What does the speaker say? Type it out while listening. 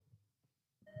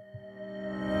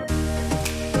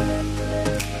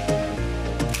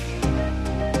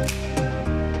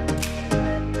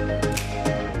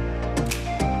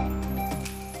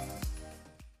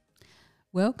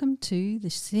to The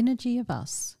Synergy of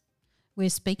Us. We're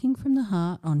speaking from the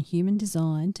heart on human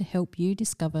design to help you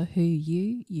discover who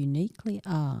you uniquely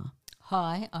are.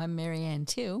 Hi, I'm Maryanne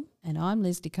Till. And I'm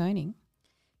Liz DeConing.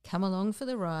 Come along for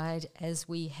the ride as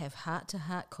we have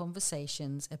heart-to-heart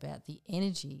conversations about the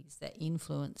energies that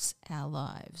influence our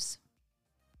lives.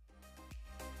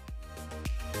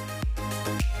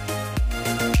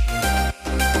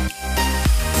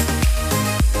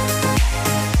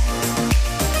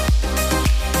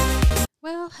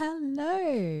 Well,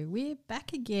 hello. We're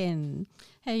back again.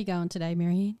 How are you going today,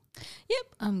 Maryanne? Yep,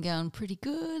 I'm going pretty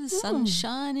good. The sun's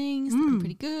shining. It's looking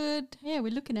pretty good. Yeah,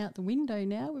 we're looking out the window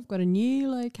now. We've got a new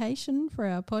location for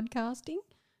our podcasting.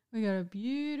 We've got a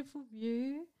beautiful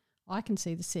view. I can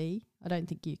see the sea. I don't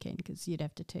think you can because you'd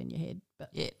have to turn your head. But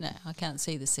Yeah, no, I can't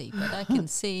see the sea, but I can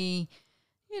see,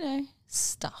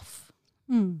 stuff.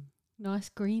 Nice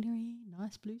greenery,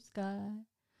 nice blue sky.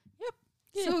 Yep,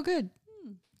 it's Yeah. all good.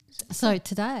 So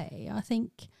today I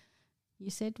think you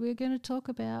said we're going to talk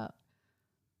about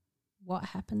what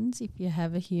happens if you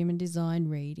have a human design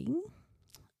reading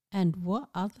and what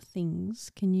other things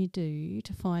can you do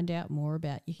to find out more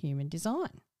about your human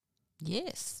design.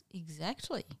 Yes,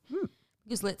 exactly.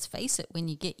 Because let's face it, when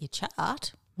you get your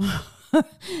chart,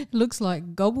 It looks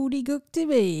like gobbledygook to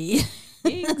me.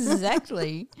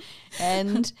 exactly,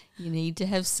 and you need to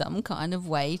have some kind of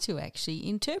way to actually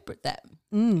interpret that.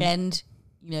 And,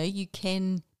 you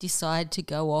can decide to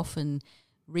go off and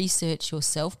research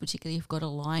yourself, particularly if you've got a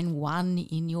line 1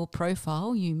 in your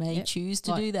profile. You may choose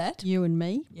to do that. You and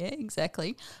me. Yeah,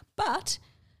 exactly. But,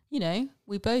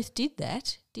 we both did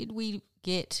that. Did we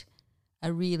get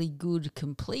a really good,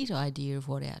 complete idea of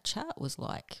what our chart was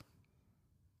like?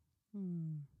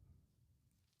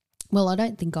 Well, I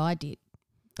don't think I did,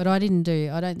 but I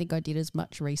don't think I did as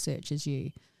much research as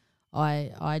you.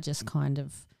 I just kind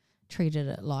of treated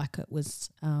it like it was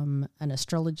an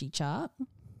astrology chart,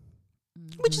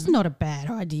 which is not a bad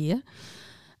idea,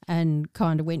 and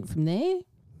kind of went from there.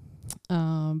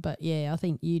 But yeah, I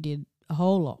think you did a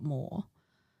whole lot more.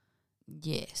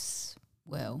 Yes.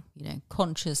 Well,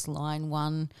 conscious line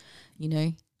 1,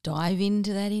 dive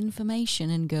into that information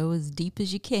and go as deep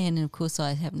as you can. And, of course,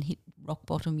 I haven't hit rock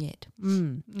bottom yet.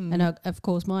 And of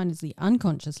course mine is the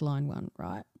unconscious line 1,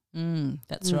 right?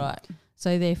 That's right.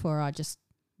 So therefore I just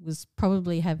was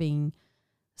probably having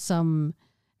some,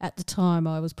 at the time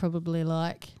I was probably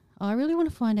like, I really want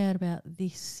to find out about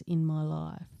this in my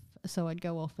life. So I'd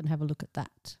go off and have a look at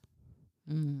that.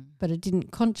 But I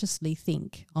didn't consciously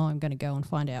think, I'm going to go and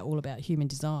find out all about human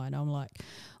design. I'm like,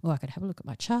 I could have a look at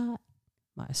my chart,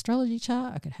 my astrology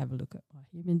chart. I could have a look at my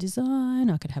human design.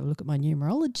 I could have a look at my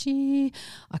numerology.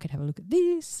 I could have a look at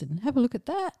this and have a look at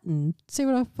that and see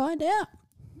what I find out.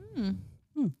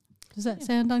 Does that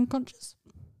sound unconscious?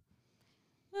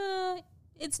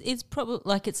 It's probably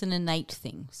like it's an innate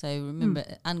thing. So remember,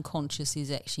 unconscious is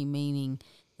actually meaning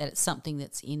that it's something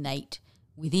that's innate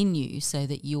within you, so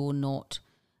that you're not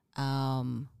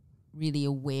really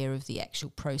aware of the actual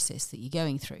process that you're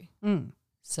going through.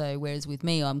 So whereas with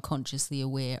me, I'm consciously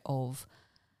aware of,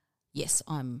 yes,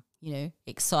 I'm,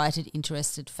 excited,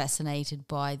 interested, fascinated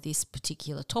by this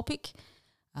particular topic.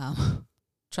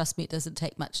 Trust me, it doesn't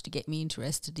take much to get me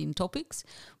interested in topics,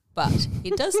 but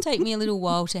it does take me a little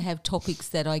while to have topics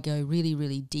that I go really,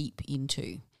 really deep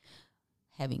into.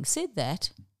 Having said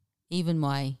that, even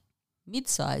my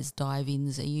mid-sized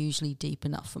dive-ins are usually deep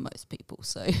enough for most people.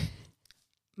 So,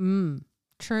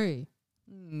 True.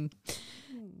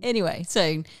 Anyway,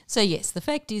 so yes, the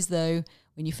fact is though,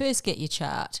 when you first get your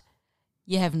chart,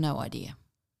 you have no idea,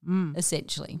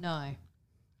 essentially. No.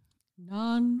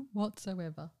 None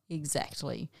whatsoever.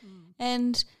 Exactly.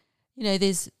 And,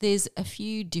 there's a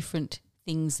few different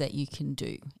things that you can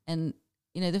do. And,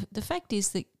 the fact is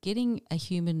that getting a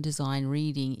human design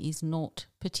reading is not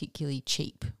particularly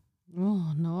cheap.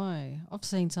 Oh, no. I've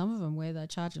seen some of them where they're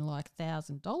charging like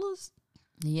 $1,000.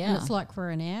 Yeah. And it's like for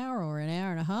an hour or an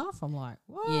hour and a half. I'm like,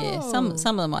 whoa. Yeah, some of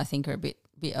them I think are a bit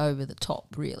over the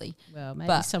top, really. Well, maybe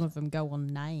But- some of them go on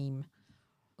name.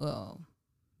 Well,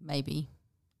 maybe.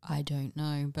 I don't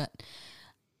know. But,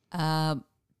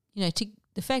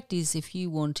 the fact is, if you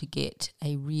want to get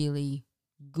a really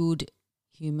good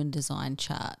human design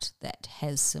chart that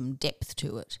has some depth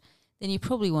to it, then you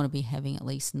probably want to be having at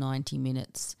least 90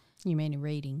 minutes. You mean a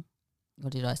reading?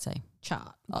 What did I say?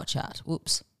 Chart. Oh, chart.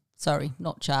 Whoops. Sorry,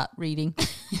 not chart, reading.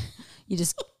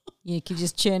 You can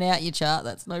just churn out your chart.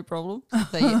 That's no problem.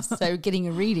 So, yes, so getting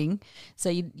a reading. So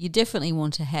you definitely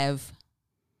want to have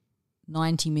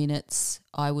 90 minutes,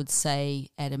 I would say,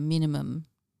 at a minimum,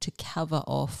 to cover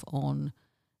off on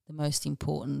the most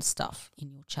important stuff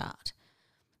in your chart.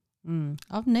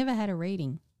 I've never had a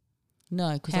reading.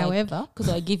 No, However, because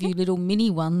I give you little mini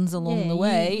ones along the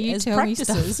way you as tell me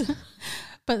practices. stuff.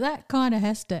 But that kind of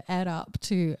has to add up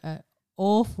to an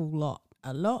awful lot,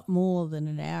 a lot more than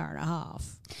an hour and a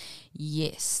half.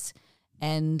 Yes.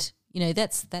 And,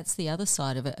 that's the other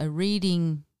side of it. A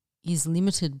reading is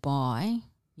limited by,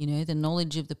 the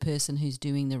knowledge of the person who's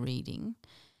doing the reading,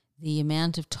 the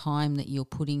amount of time that you're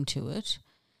putting to it,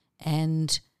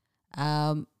 and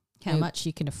how much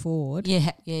you can afford.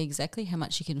 Yeah, exactly. How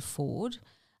much you can afford.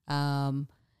 Because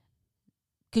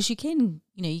you can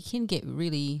get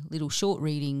really little short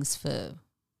readings for,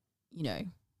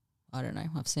 I don't know.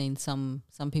 I've seen some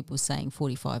people saying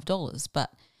 $45,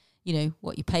 but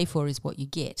what you pay for is what you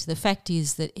get. The fact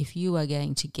is that if you are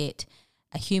going to get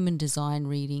a human design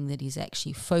reading that is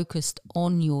actually focused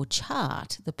on your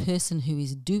chart, the person who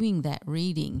is doing that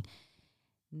reading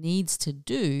needs to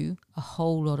do a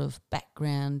whole lot of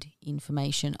background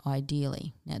information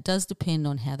ideally. Now, it does depend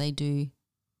on how they do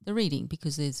the reading,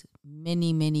 because there's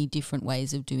many, many different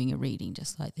ways of doing a reading,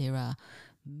 just like there are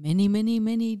many, many,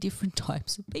 many different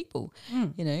types of people,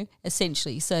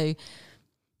 essentially. So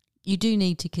you do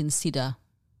need to consider,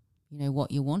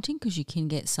 what you're wanting, because you can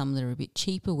get some that are a bit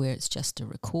cheaper where it's just a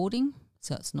recording,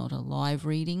 so it's not a live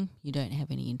reading. You don't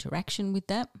have any interaction with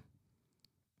that.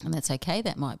 And that's okay.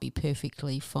 That might be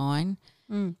perfectly fine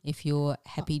if you're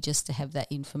happy just to have that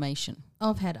information.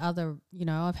 I've had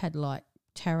I've had like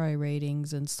tarot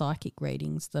readings and psychic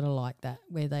readings that are like that,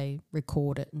 where they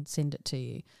record it and send it to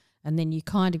you. And then you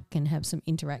kind of can have some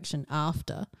interaction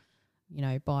after,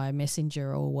 by a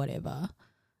messenger or whatever.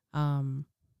 But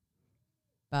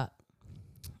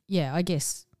yeah, I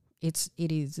guess it's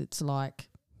like,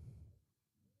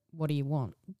 what do you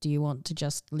want? Do you want to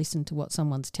just listen to what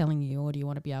someone's telling you, or do you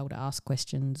want to be able to ask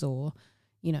questions, or,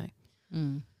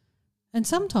 And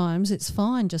sometimes it's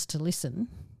fine just to listen,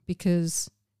 because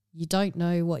you don't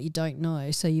know what you don't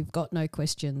know, so you've got no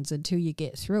questions until you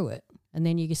get through it. And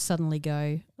then you just suddenly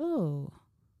go, oh,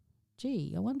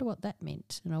 gee, I wonder what that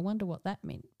meant, and I wonder what that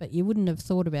meant. But you wouldn't have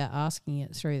thought about asking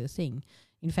it through the thing.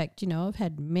 In fact, I've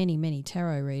had many, many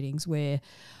tarot readings where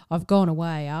I've gone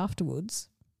away afterwards,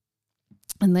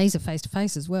 and these are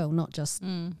face-to-face as well, not just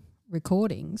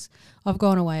recordings. I've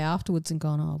gone away afterwards and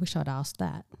gone, oh, I wish I'd asked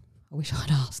that. I wish I'd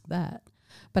asked that.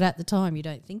 But at the time, you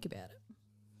don't think about it.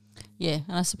 Yeah,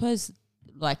 and I suppose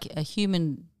like a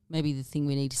human, maybe the thing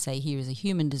we need to say here is a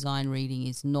human design reading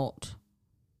is not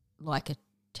like a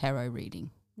tarot reading.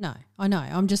 No, I know.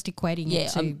 I'm just equating it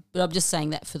to... but I'm just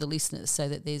saying that for the listeners, so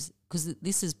that because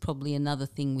this is probably another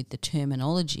thing with the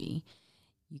terminology.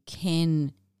 You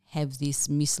can have this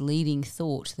misleading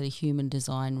thought that a human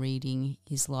design reading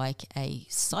is like a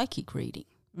psychic reading.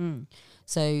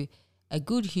 So a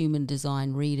good human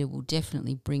design reader will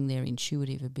definitely bring their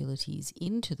intuitive abilities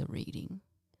into the reading,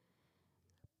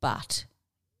 but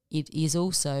it is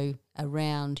also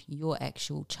around your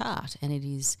actual chart, and it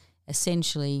is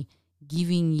essentially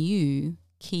giving you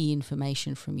key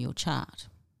information from your chart.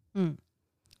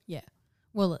 Yeah.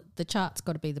 Well, the chart's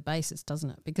got to be the basis, doesn't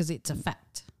it? Because it's a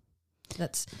fact.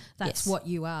 That's Yes. what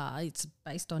you are. It's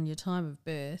based on your time of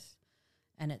birth,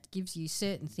 and it gives you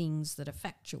certain things that are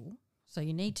factual. So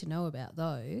you need to know about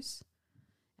those.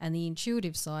 And the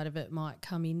intuitive side of it might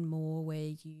come in more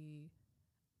where you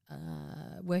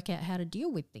work out how to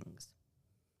deal with things.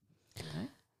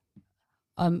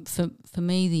 For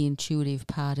me, the intuitive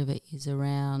part of it is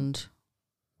around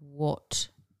what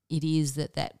it is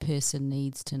that person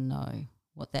needs to know,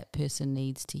 what that person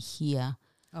needs to hear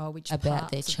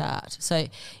about their chart. So,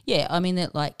 yeah, I mean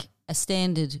that like a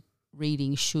standard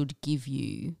reading should give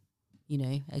you,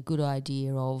 a good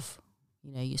idea of,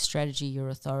 your strategy, your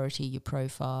authority, your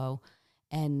profile,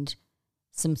 and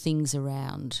some things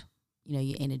around,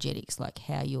 your energetics, like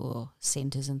how your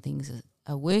centers and things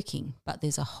are working. But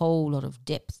there's a whole lot of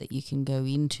depth that you can go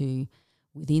into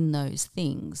within those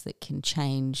things that can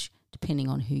change depending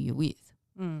on who you're with.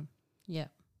 Yeah.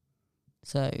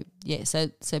 So, yeah,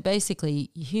 so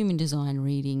basically your human design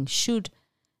reading should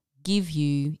give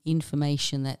you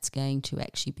information that's going to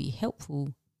actually be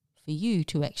helpful for you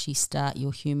to actually start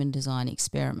your human design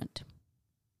experiment.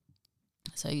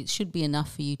 So it should be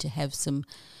enough for you to have some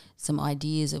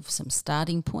ideas of some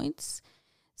starting points,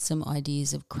 some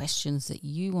ideas of questions that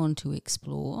you want to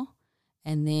explore,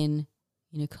 and then,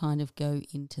 kind of go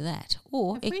into that.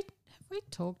 Or have we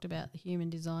talked about the human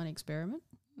design experiment?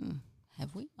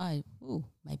 Have we?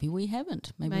 Maybe we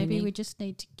haven't. Maybe we just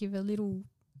need to give a little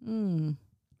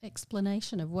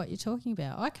explanation of what you're talking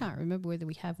about. I can't remember whether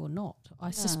we have or not. I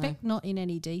suspect not in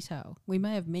any detail. We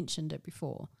may have mentioned it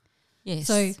before. Yes.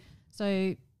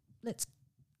 So let's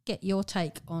get your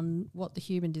take on what the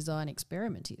human design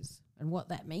experiment is and what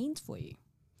that means for you.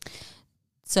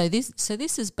 So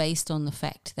this is based on the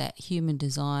fact that human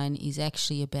design is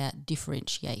actually about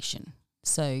differentiation.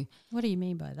 So what do you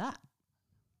mean by that?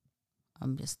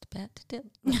 I'm just about to tell.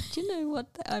 Do you know what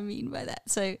I mean by that?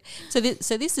 So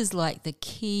this is like the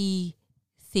key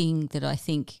thing that I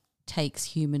think takes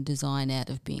human design out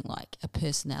of being like a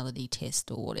personality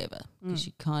test or whatever, because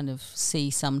you kind of see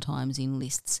sometimes in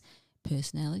lists,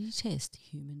 personality test,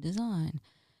 human design.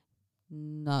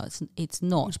 No, it's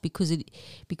not, because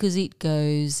it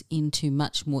goes into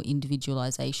much more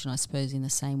individualization, I suppose, in the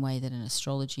same way that an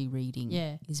astrology reading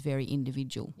is very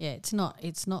individual. Yeah, it's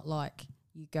not like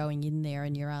you going in there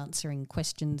and you're answering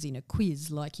questions in a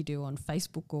quiz like you do on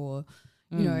Facebook or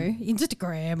you know,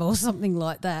 Instagram or something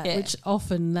like that, which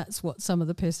often that's what some of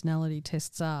the personality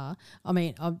tests are. I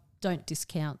mean, I don't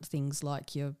discount things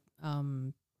like your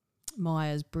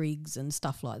Myers-Briggs and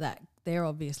stuff like that. They're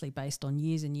obviously based on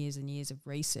years and years and years of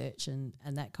research and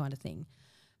that kind of thing.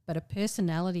 But a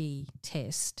personality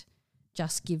test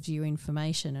just gives you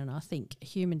information, and I think a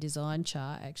human design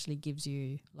chart actually gives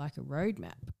you like a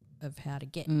roadmap of how to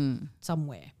get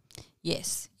somewhere.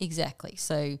 Yes, exactly.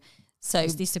 So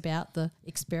is this about the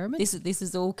experiment? This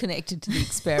is all connected to the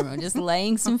experiment. I'm just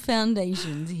laying some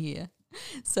foundations here.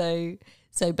 So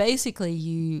basically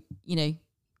you know,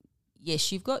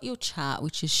 yes, you've got your chart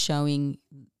which is showing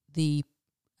the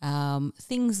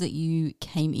things that you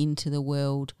came into the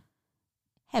world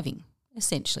having,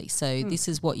 essentially. So this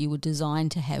is what you were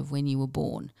designed to have when you were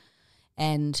born.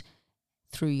 And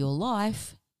through your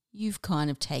life, you've kind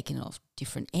of taken off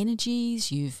different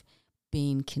energies, you've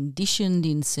been conditioned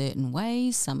in certain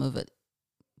ways, some of it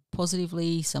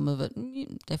positively, some of it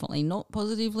definitely not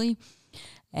positively.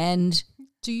 And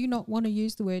do you not want to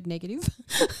use the word negative?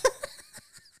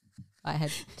 I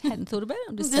hadn't thought about it.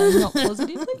 I'm just saying not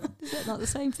positively. Is that not the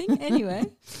same thing? Anyway,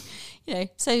 you know,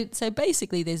 so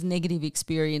basically there's negative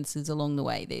experiences along the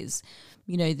way.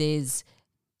 There's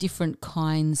different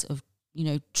kinds of, you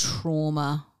know,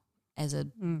 trauma as a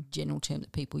general term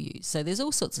that people use. So there's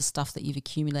all sorts of stuff that you've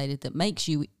accumulated that makes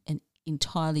you an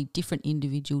entirely different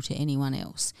individual to anyone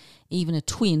else, even a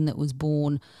twin that was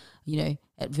born, you know,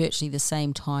 at virtually the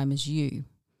same time as you,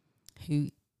 who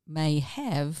may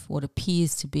have what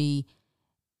appears to be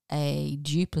a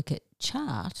duplicate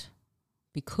chart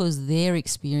because their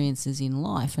experiences in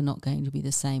life are not going to be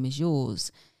the same as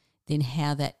yours. Then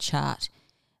how that chart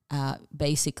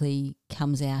basically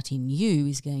comes out in you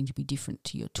is going to be different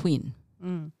to your twin.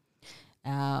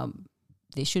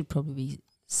 There should probably be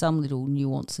some little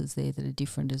nuances there that are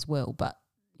different as well, but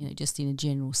you know, just in a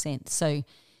general sense. So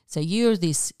you're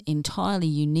this entirely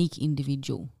unique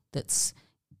individual that's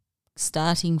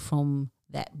starting from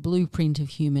that blueprint of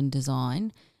human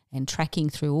design and tracking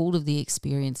through all of the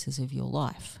experiences of your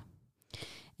life.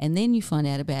 And then you find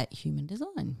out about human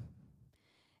design.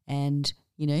 And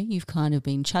you know, you've kind of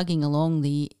been chugging along.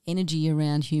 The energy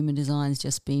around human design's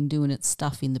just been doing its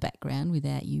stuff in the background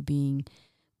without you being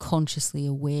consciously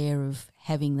aware of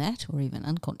having that, or even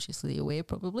unconsciously aware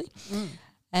probably.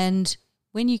 And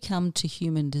when you come to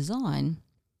human design,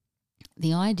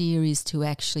 the idea is to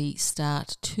actually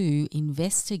start to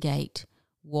investigate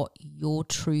what your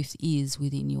truth is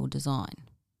within your design.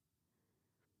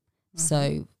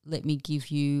 So let me give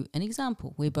you an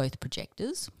example. We're both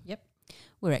projectors. Yep.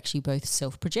 We're actually both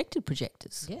self-projected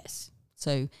projectors. Yes.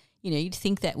 So, you know, you'd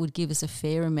think that would give us a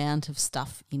fair amount of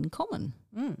stuff in common.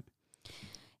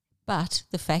 But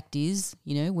the fact is,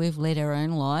 you know, we've led our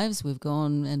own lives. We've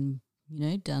gone and, you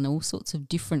know, done all sorts of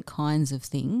different kinds of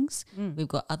things. We've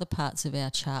got other parts of our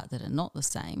chart that are not the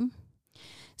same.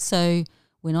 So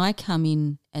when I come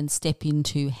in and step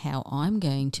into how I'm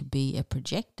going to be a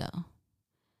projector,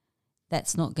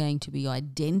 that's not going to be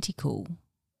identical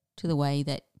to the way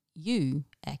that you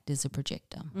act as a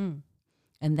projector.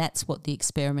 And that's what the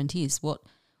experiment is.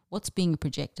 What's being a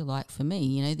projector like for me?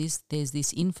 You know, there's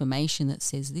this information that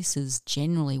says this is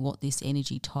generally what this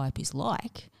energy type is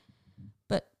like,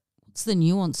 but what's the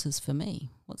nuances for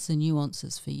me? What's the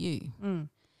nuances for you?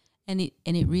 And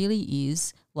it really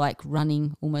is like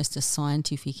running almost a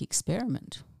scientific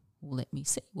experiment. Well, let me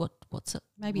see what's it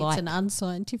maybe like. It's an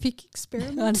unscientific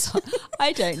experiment.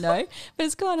 I don't know, but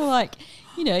it's kind of like,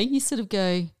 you know, you sort of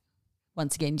go,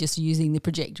 once again, just using the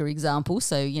projector example,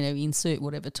 so, you know, insert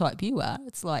whatever type you are.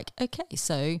 It's like, okay,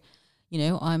 so, you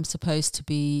know, I'm supposed to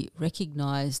be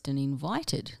recognised and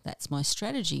invited. That's my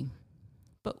strategy.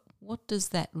 But what does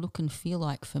that look and feel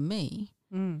like for me?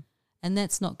 And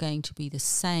that's not going to be the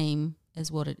same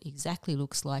as what it exactly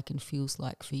looks like and feels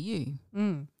like for you.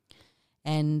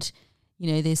 And,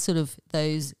 you know, there's sort of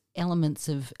those elements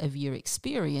of your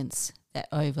experience that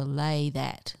overlay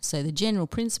that. So the general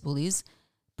principle is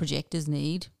projectors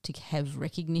need to have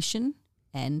recognition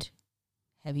and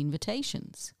have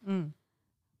invitations.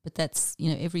 But that's,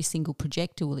 every single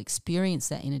projector will experience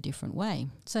that in a different way.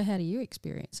 So how do you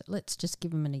experience it? Let's just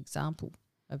give them an example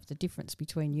of the difference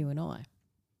between you and I.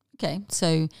 Okay,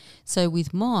 so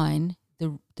with mine,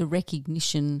 the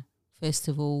recognition, first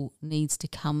of all, needs to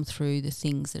come through the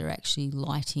things that are actually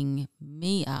lighting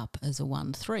me up as a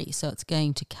 1-3. So it's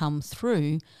going to come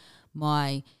through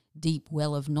my deep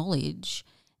well of knowledge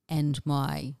and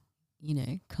my,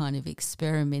 kind of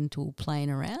experimental playing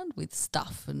around with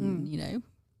stuff and,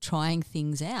 trying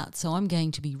things out. So I'm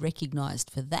going to be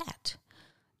recognised for that.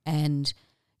 And,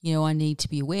 I need to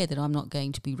be aware that I'm not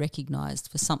going to be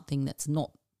recognised for something that's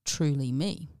not truly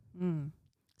me.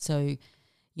 So,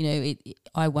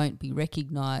 I won't be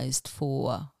recognised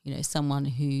for, someone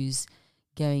who's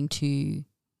going to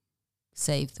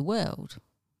save the world,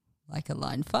 like a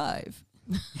line 5.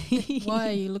 Why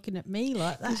are you looking at me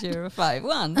like that? Because you're a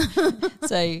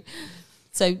 5-1.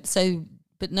 So,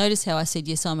 but notice how I said,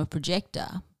 yes, I'm a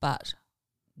projector, but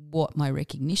what my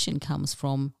recognition comes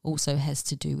from also has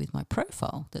to do with my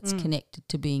profile that's connected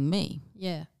to being me.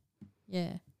 Yeah,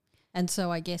 yeah. And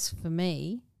so I guess for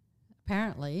me,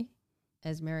 apparently,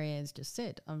 as Maryanne's just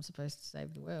said, I'm supposed to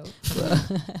save the world.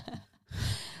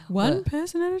 One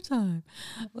person at a time.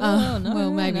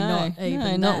 Maybe not even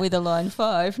no, not with a line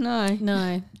 5, no.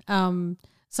 No.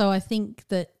 So I think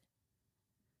that,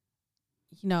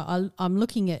 I'm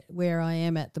looking at where I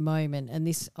am at the moment, and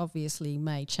this obviously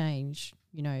may change,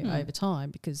 over time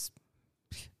because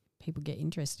people get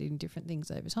interested in different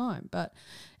things over time. But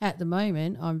at the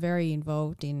moment, I'm very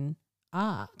involved in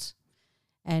art,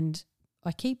 and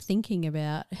I keep thinking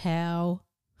about how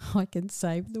I can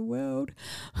save the world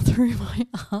through my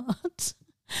art.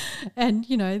 And,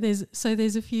 there's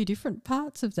a few different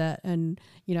parts of that. And,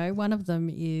 one of them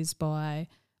is by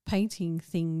painting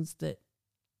things that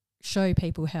show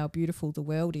people how beautiful the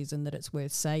world is and that it's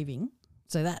worth saving.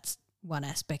 So that's one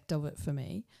aspect of it for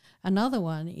me. Another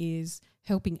one is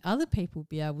helping other people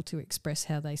be able to express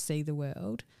how they see the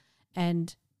world.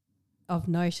 And I've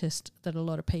noticed that a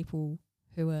lot of people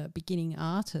who are beginning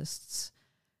artists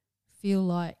feel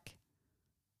like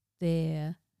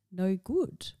they're no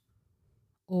good,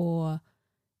 or,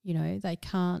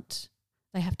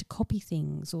 they have to copy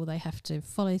things, or they have to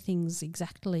follow things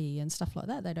exactly and stuff like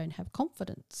that. They don't have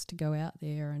confidence to go out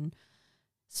there and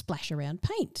splash around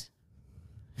paint.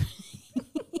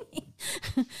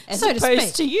 As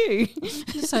opposed to you.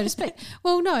 So to speak.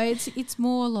 Well, no, it's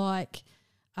more like,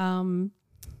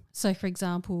 so for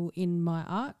example, in my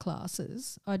art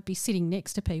classes, I'd be sitting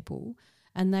next to people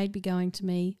and they'd be going to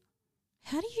me,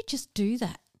 how do you just do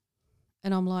that?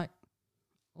 And I'm like,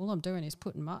 all I'm doing is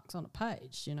putting marks on a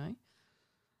page,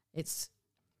 It's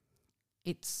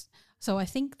so I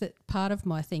think that part of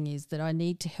my thing is that I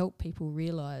need to help people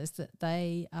realise that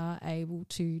they are able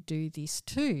to do this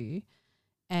too,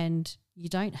 and you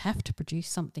don't have to produce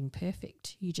something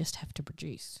perfect. You just have to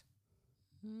produce.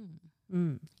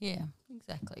 Yeah,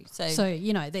 exactly. So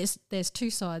there's two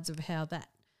sides of how that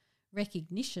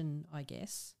recognition, I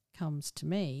guess, comes to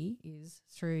me is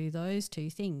through those two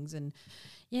things. And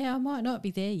I might not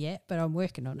be there yet, but I'm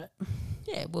working on it.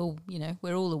 Yeah, well,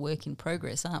 we're all a work in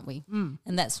progress, aren't we? And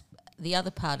that's the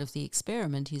other part of the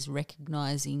experiment, is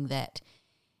recognising that,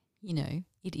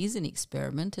 it is an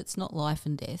experiment. It's not life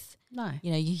and death. No.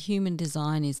 Your human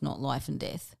design is not life and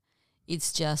death.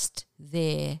 It's just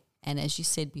there. And as you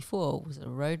said before, was it a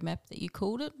roadmap that you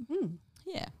called it?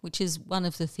 Yeah, which is one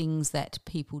of the things that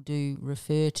people do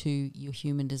refer to your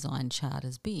human design chart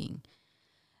as being.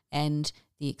 And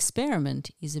the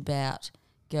experiment is about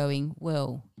going,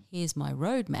 well, here's my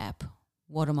roadmap.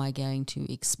 What am I going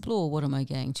to explore? What am I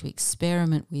going to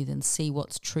experiment with and see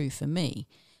what's true for me?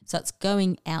 So it's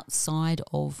going outside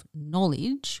of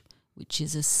knowledge, which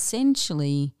is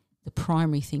essentially the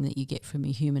primary thing that you get from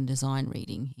your human design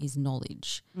reading is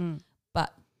knowledge.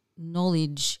 But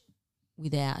knowledge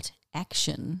without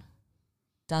action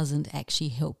doesn't actually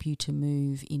help you to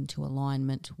move into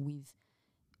alignment with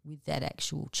that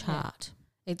actual chart.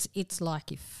 Yeah. It's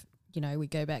like if, we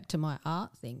go back to my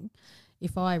art thing,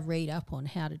 if I read up on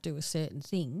how to do a certain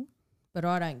thing, but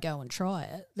I don't go and try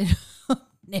it, then I'm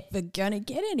never going to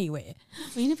get anywhere.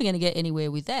 Well, you're never going to get anywhere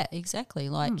with that, exactly.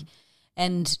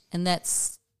 And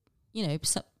that's,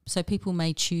 so people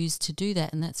may choose to do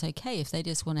that, and that's okay if they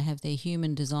just want to have their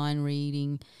human design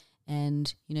reading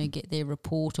and, get their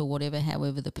report or whatever,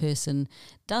 however the person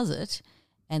does it,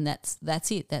 and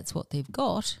that's it, that's what they've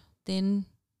got, then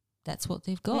that's what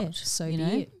they've got. Yeah,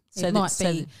 so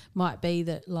it might be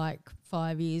that, like,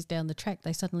 5 years down the track,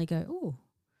 they suddenly go, oh,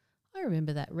 I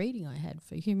remember that reading I had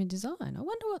for human design. I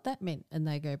wonder what that meant. And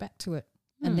they go back to it.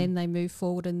 And then they move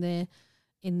forward in their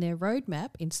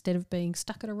roadmap instead of being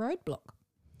stuck at a roadblock.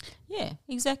 Yeah,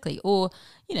 exactly. Or,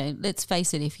 let's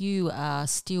face it, if you are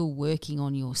still working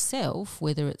on yourself,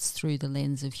 whether it's through the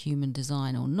lens of human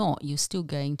design or not, you're still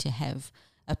going to have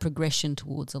a progression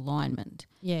towards alignment.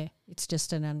 Yeah, it's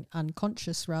just an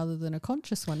unconscious rather than a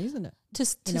conscious one, isn't it? To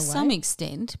some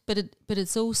extent, but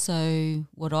it's also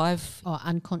what I've... Oh,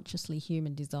 unconsciously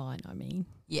human design, I mean.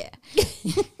 Yeah.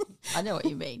 I know what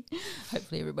you mean.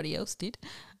 Hopefully everybody else did.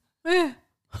 Yeah.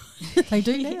 They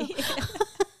do now.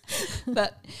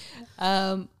 But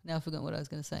now I've forgotten what I was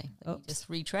going to say. Let me just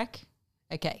retrack.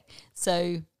 Okay.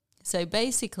 So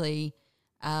basically,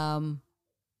 nope,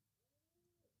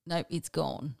 it's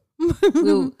gone.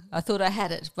 I thought I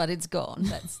had it, but it's gone.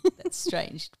 That's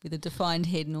strange. With a defined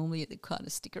head, normally it kind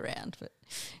of stick around. But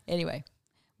anyway,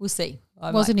 we'll see.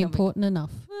 Wasn't important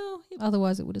enough. Well,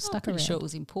 otherwise it would have stuck around. I'm sure it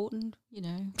was important,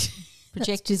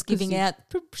 Projectors giving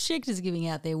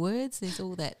out their words. There's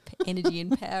all that energy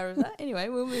and power of that. Anyway,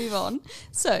 we'll move on.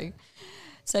 So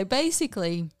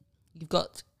basically, you've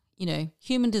got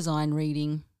human design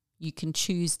reading. You can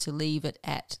choose to leave it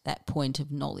at that point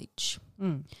of knowledge.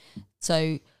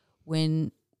 So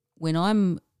when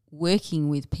I'm working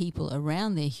with people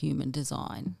around their human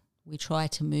design, we try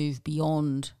to move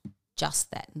beyond just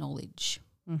that knowledge.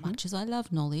 Much as I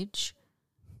love knowledge,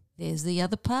 there's the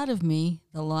other part of me,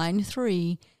 the line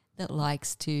 3, that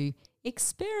likes to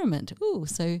experiment. Ooh,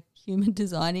 so human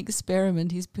design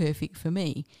experiment is perfect for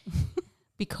me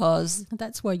because...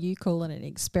 That's why you call it an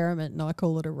experiment and I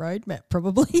call it a roadmap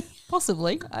probably.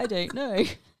 Possibly, I don't know.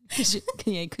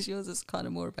 Because yours is kind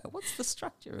of more about what's the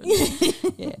structure.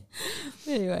 Yeah.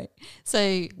 Anyway,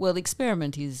 so,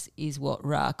 experiment is what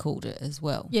Ra called it as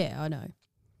well. Yeah, I know.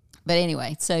 But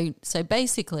anyway, so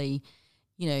basically,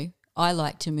 I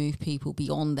like to move people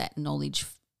beyond that knowledge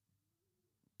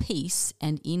piece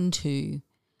and into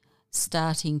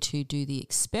starting to do the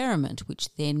experiment,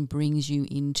 which then brings you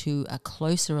into a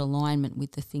closer alignment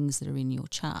with the things that are in your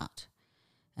chart.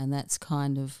 And that's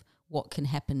kind of what can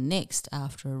happen next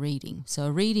after a reading. So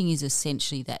a reading is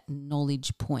essentially that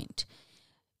knowledge point.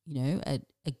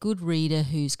 A good reader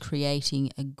who's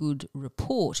creating a good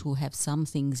report will have some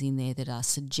things in there that are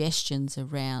suggestions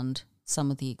around some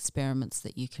of the experiments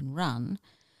that you can run,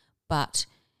 but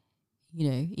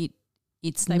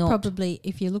it's they not probably,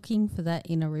 if you're looking for that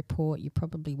in a report, you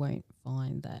probably won't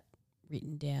find that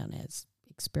written down as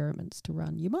experiments to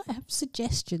run. You might have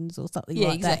suggestions or something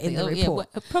that in the report.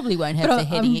 It probably won't have the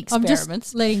heading experiments. I'm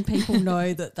just letting people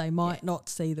know that they might not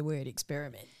see the word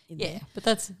experiment in there. But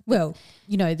that's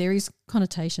there is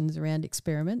connotations around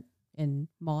experiment and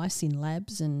mice in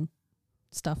labs and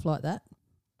stuff like that.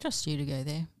 Trust you to go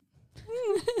there.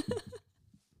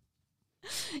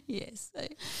 Yes.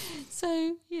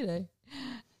 So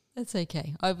that's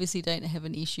okay. I obviously don't have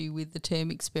an issue with the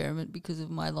term experiment because of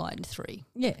my line 3.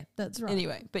 Yeah, that's right.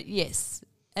 Anyway, but yes.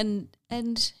 And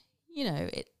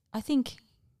I think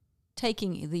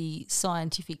taking the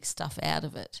scientific stuff out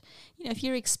of it, if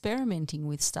you're experimenting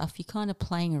with stuff, you're kind of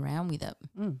playing around with it.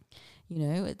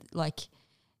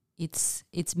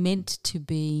 It's meant to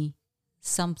be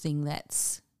something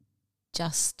that's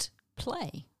just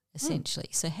play, essentially.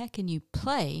 So how can you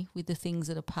play with the things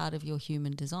that are part of your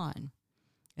human design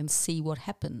and see what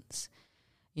happens?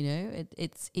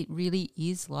 It really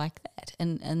is like that.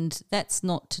 And that's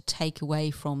not to take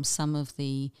away from some of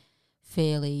the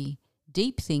fairly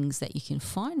deep things that you can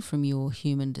find from your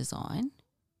human design,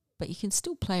 but you can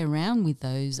still play around with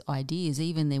those ideas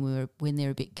even when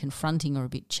they're a bit confronting or a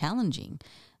bit challenging.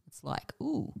 It's like,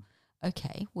 ooh,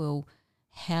 okay, well,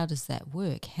 how does that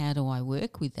work? How do I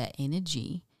work with that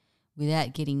energy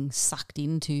without getting sucked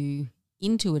into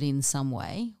it in some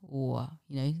way, or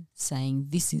saying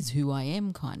this is who I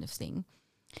am kind of thing?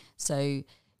 So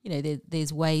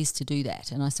there's ways to do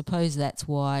that, and I suppose that's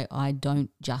why I don't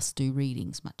just do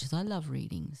readings, much as I love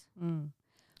readings.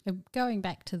 Going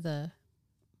back to the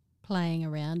playing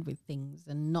around with things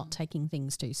and not taking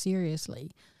things too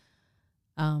seriously,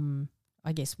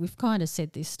 I guess we've kind of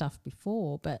said this stuff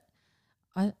before, but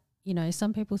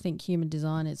some people think human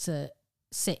design, it's a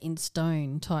set in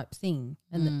stone type thing.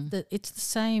 And it's the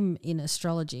same in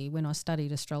astrology. When I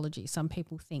studied astrology, some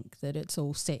people think that it's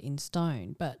all set in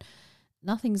stone, but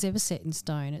nothing's ever set in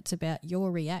stone. It's about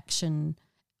your reaction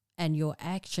and your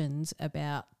actions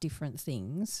about different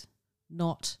things,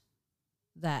 not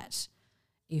that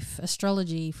if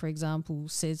astrology, for example,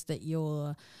 says that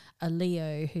you're a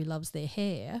Leo who loves their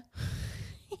hair,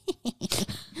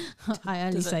 I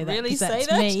only say that because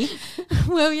that's me.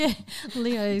 Well, yeah,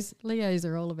 Leos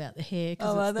are all about the hair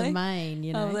because Oh, it's the mane,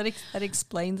 you know. Oh, that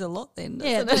explains a lot then,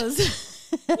 doesn't Yeah, it?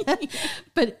 it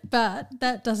does. But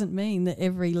that doesn't mean that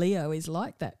every Leo is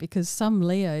like that, because some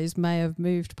Leos may have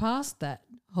moved past that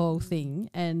whole thing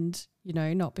and, you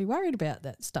know, not be worried about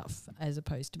that stuff, as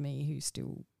opposed to me, who's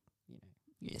still, you know.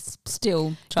 Yes,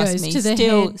 still, trust Goes me, to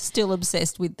the still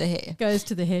obsessed with the hair. Goes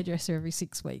to the hairdresser every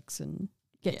 6 weeks and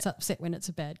gets upset when it's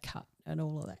a bad cut and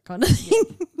all of that kind of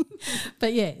thing.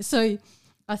 But yeah, so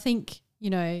I think, you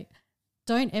know,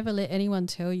 don't ever let anyone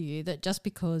tell you that just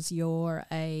because you're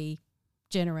a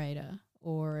generator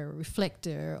or a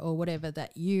reflector or whatever,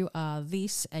 that you are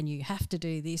this and you have to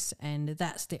do this and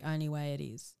that's the only way it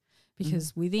is.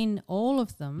 Because within all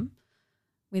of them,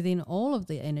 within all of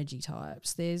the energy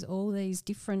types, there's all these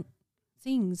different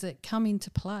things that come into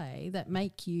play that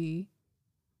make you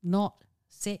not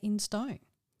set in stone.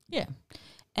 Yeah.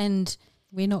 And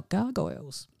we're not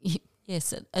gargoyles.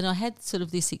 Yes, and I had sort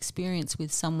of this experience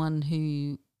with someone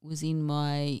who was in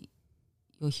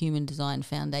your Human Design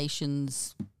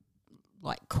Foundations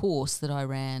like course that I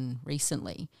ran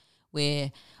recently,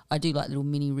 where I do like little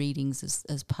mini readings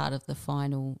as part of the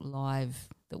final live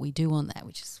that we do on that,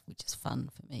 which is fun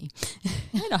for me.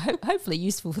 You know, hopefully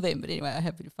useful for them. But anyway, I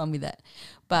have a bit of fun with that.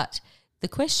 But the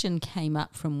question came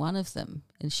up from one of them,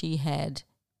 and she had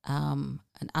an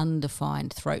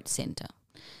undefined throat centre.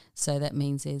 So that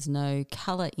means there's no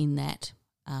colour in that.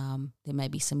 There may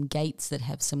be some gates that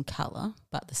have some colour,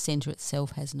 but the centre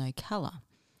itself has no colour.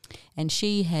 And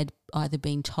she had either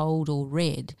been told or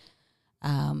read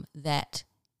that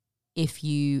if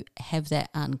you have that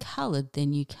uncoloured,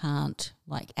 then you can't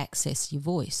like access your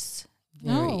voice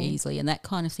very easily and that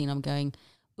kind of thing. I'm going,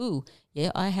 ooh,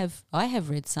 yeah, I have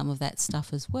read some of that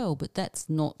stuff as well, but that's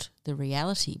not the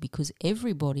reality, because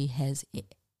everybody has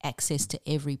access to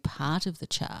every part of the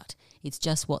chart. It's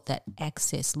just what that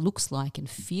access looks like and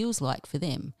feels like for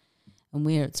them. And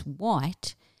where it's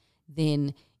white,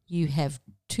 then you have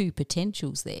two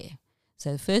potentials there.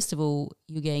 So first of all,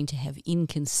 you're going to have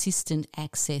inconsistent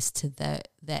access to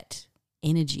that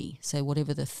energy, so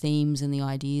whatever the themes and the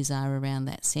ideas are around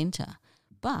that centre.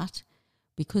 But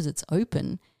because it's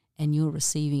open and you're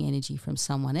receiving energy from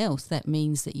someone else, that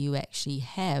means that you actually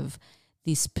have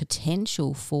this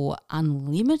potential for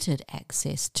unlimited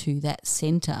access to that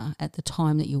centre at the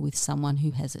time that you're with someone who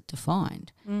has it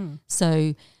defined.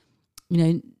 So, you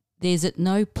know, there's at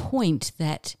no point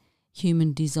that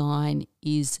human design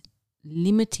is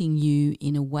limiting you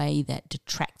in a way that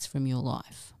detracts from your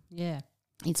life. Yeah.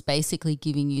 It's basically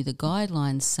giving you the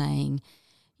guidelines saying,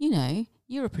 you know,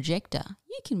 you're a projector.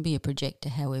 You can be a projector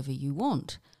however you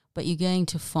want, but you're going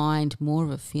to find more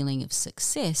of a feeling of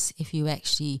success if you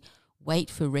actually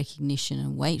wait for recognition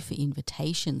and wait for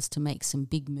invitations to make some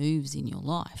big moves in your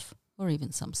life, or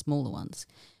even some smaller ones,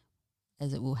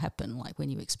 as it will happen. Like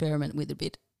when you experiment with a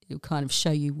bit, it'll kind of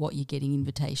show you what you're getting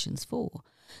invitations for.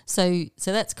 So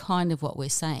that's kind of what we're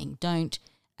saying. Don't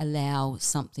allow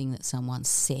something that someone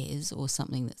says or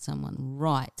something that someone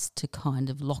writes to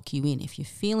kind of lock you in. If you're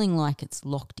feeling like it's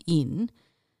locked in,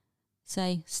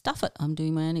 say, stuff it, I'm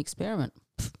doing my own experiment.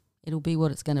 It'll be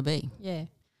what it's going to be. Yeah.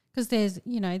 Because there's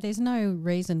no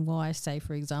reason why, say,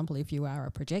 for example, if you are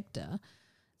a projector,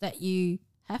 that you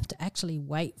have to actually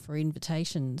wait for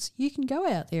invitations. You can go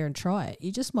out there and try it.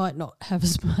 You just might not have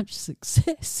as much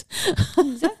success.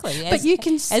 Exactly. But you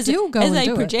can still go and do it. As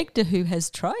a projector who has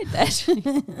tried that,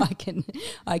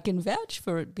 I can vouch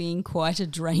for it being quite a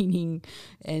draining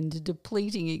and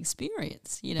depleting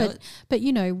experience. You know, but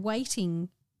you know, waiting,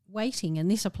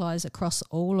 and this applies across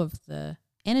all of the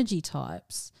energy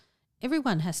types.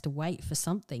 Everyone has to wait for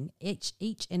something.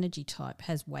 Each energy type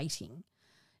has waiting.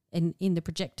 And in the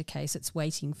projector case, it's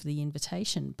waiting for the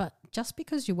invitation. But just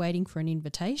because you're waiting for an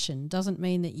invitation doesn't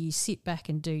mean that you sit back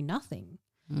and do nothing.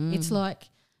 It's like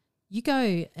you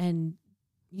go and,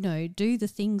 you know, do the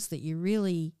things that you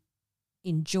really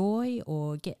enjoy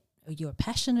or you're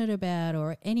passionate about,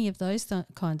 or any of those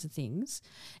kinds of things.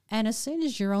 And as soon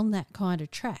as you're on that kind of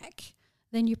track,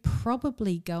 then you're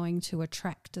probably going to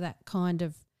attract that kind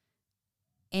of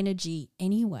energy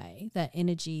anyway, that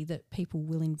energy that people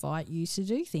will invite you to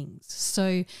do things.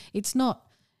 So it's not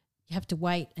you have to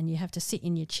wait and you have to sit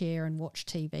in your chair and watch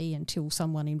TV until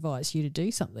someone invites you to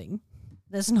do something.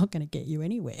 That's not going to get you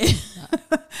anywhere.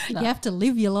 No. You have to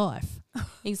live your life.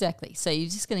 Exactly. So you're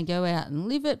just going to go out and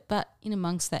live it, but in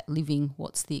amongst that living,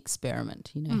 what's the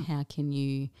experiment? You know, how can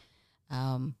you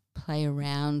play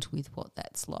around with what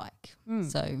that's like?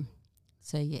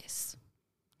 So yes,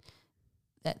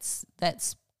 that's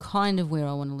kind of where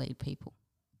I want to lead people,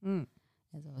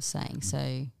 as I was saying. So,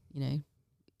 you know,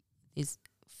 there's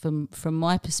from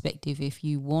my perspective, if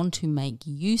you want to make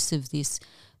use of this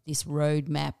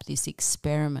roadmap, this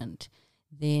experiment,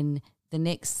 then the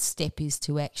next step is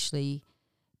to actually,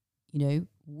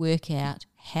 work out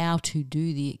how to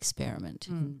do the experiment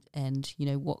and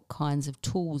what kinds of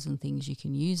tools and things you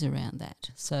can use around that.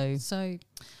 So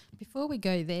before we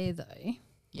go there though,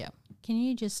 yeah, can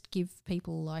you just give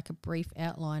people like a brief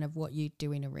outline of what you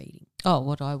do in a reading? Oh,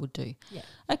 what I would do. Yeah.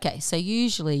 Okay, so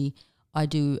usually I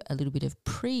do a little bit of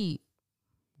pre-work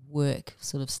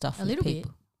sort of stuff with little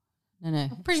people. bit? No.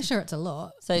 I'm pretty sure it's a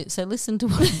lot. So listen to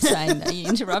what I'm saying though. You're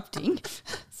interrupting.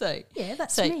 Yeah,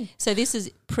 that's me. So this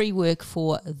is pre-work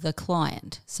for the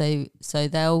client. So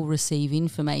they'll receive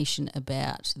information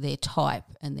about their type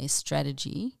and their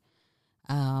strategy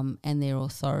and their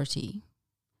authority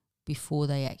before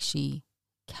they actually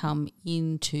come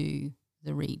into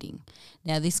the reading.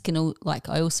 Now this can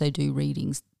I also do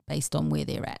readings based on where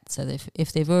they're at. So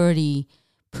if they've already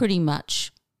pretty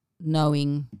much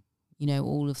knowing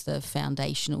all of the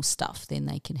foundational stuff, then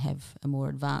they can have a more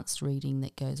advanced reading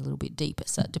that goes a little bit deeper.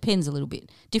 So it depends a little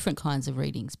bit, different kinds of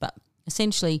readings. But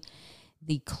essentially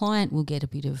the client will get a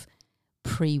bit of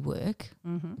pre-work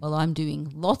while I'm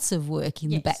doing lots of work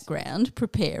in the background,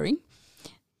 preparing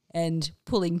and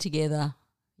pulling together,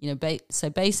 so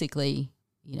basically,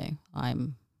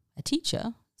 I'm a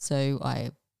teacher, so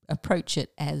I approach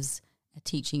it as a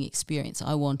teaching experience.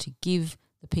 I want to give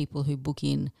the people who book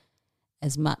in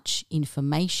as much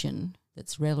information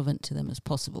that's relevant to them as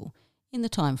possible in the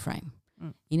time frame,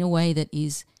 in a way that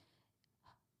is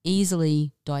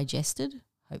easily digested,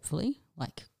 hopefully,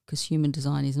 because human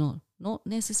design is not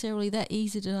necessarily that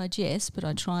easy to digest, but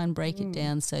I try and break it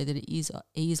down so that it is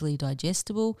easily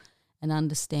digestible and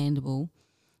understandable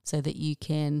so that you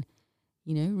can,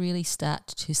 really start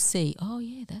to see, oh,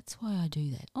 yeah, that's why I do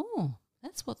that. Oh,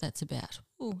 that's what that's about.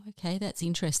 Oh, okay, that's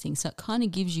interesting. So it kind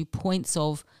of gives you points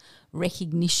of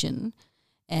recognition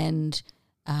and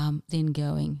then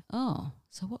going, oh,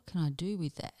 so what can I do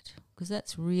with that? Because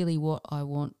that's really what I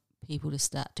want people to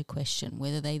start to question,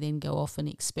 whether they then go off and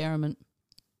experiment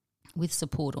with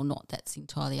support or not. That's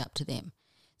entirely up to them.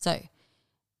 So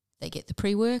they get the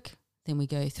pre-work, then we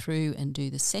go through and do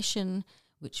the session,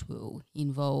 which will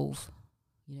involve,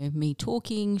 me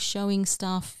talking, showing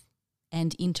stuff,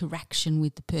 and interaction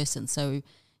with the person. So,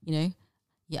 you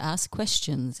ask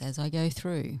questions as I go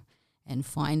through and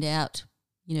find out,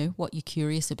 what you're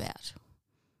curious about.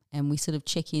 And we sort of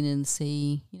check in and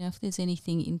see, if there's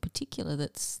anything in particular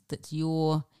that's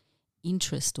your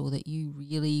interest or that you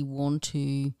really want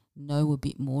to know a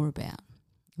bit more about.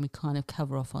 And we kind of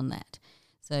cover off on that.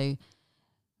 So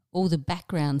all the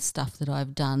background stuff that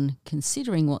I've done,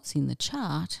 considering what's in the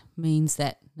chart, means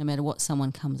that no matter what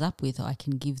someone comes up with, I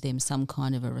can give them some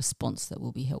kind of a response that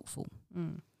will be helpful.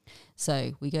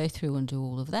 So we go through and do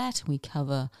all of that. We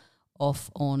cover off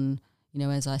on,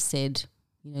 as I said,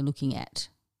 looking at,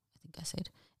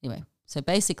 anyway. So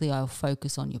basically I'll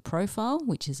focus on your profile,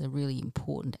 which is a really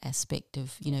important aspect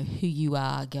of, who you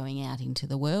are going out into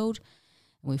the world.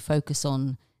 And we focus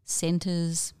on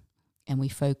centers and we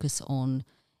focus on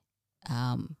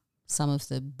some of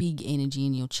the big energy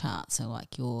in your chart, so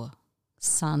like your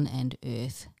sun and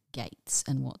earth gates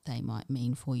and what they might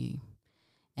mean for you.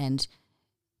 And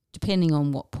depending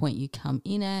on what point you come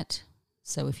in at,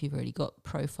 so if you've already got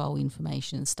profile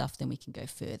information and stuff, then we can go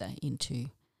further into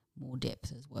more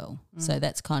depth as well. So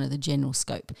that's kind of the general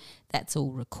scope. That's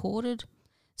all recorded.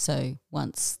 So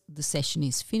once the session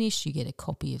is finished, you get a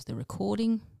copy of the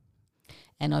recording.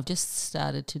 And I've just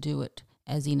started to do it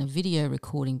as in a video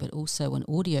recording, but also an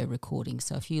audio recording.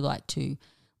 So if you like to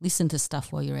listen to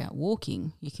stuff while you're out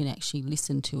walking, you can actually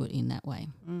listen to it in that way.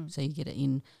 So you get it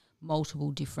in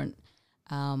multiple different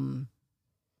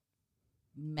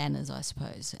manners, I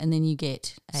suppose. And then you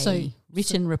get a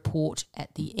written report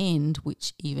at the end,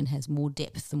 which even has more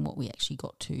depth than what we actually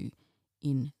got to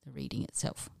in the reading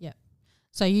itself. Yeah.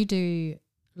 So you do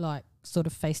like sort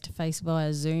of face-to-face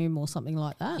via Zoom or something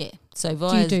like that? Yeah. So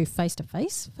do you do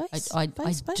face-to-face? I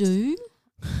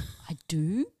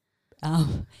do.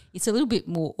 It's a little bit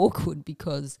more awkward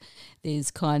because there's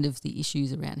kind of the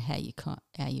issues around how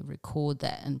you record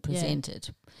that and present it.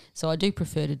 So I do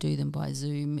prefer to do them by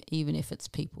Zoom, even if it's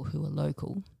people who are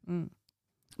local.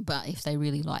 But if they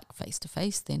really like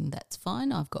face-to-face, then that's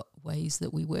fine. I've got ways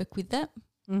that we work with that.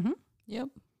 Yep.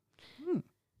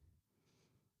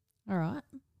 All right.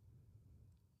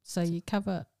 So you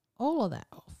cover all of that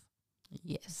off.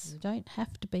 Yes. You don't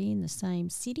have to be in the same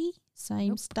city,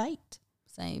 same state.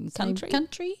 Same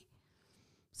country,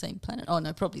 same planet. Oh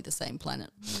no, probably the same planet.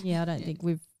 Yeah, I don't think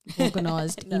we've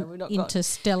organised no, we're not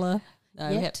interstellar. No,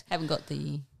 yet. We haven't got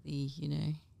the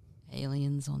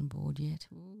aliens on board yet.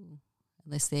 Ooh.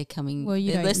 Unless they're coming. Well,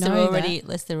 you unless don't they're know already. that.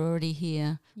 Unless they're already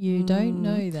here. You don't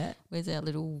know that. Where's our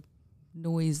little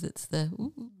noise? That's the.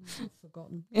 I've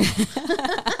forgotten.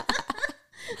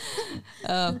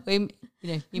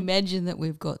 Imagine that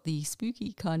we've got the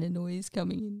spooky kind of noise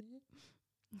coming in there.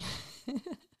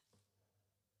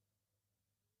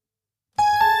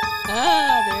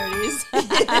 There it is.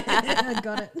 I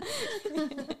got it.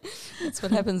 That's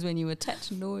what happens when you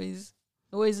attach noises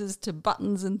to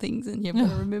buttons and things, and you've got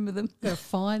to remember them. Got to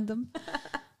find them,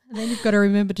 and then you've got to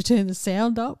remember to turn the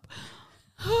sound up.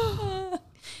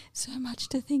 So much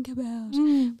to think about.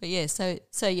 But yeah, so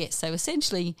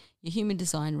essentially your human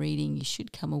design reading, you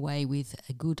should come away with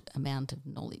a good amount of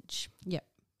knowledge. Yep.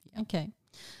 Okay.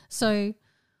 So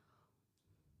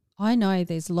I know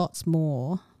there's lots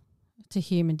more to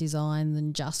human design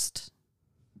than just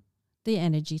the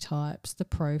energy types, the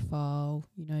profile,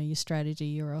 your strategy,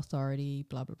 your authority,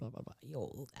 blah, blah, blah, blah, blah,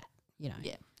 all that,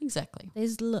 Yeah, exactly.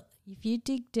 If you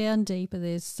dig down deeper,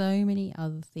 there's so many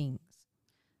other things.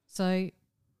 So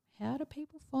how do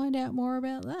people find out more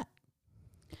about that?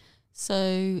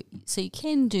 So you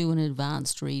can do an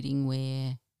advanced reading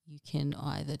where you can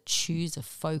either choose a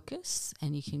focus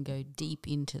and you can go deep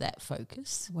into that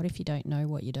focus. What if you don't know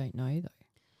what you don't know, though?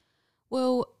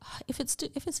 Well, if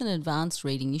it's an advanced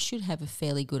reading, you should have a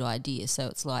fairly good idea. So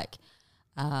it's like,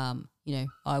 I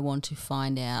want to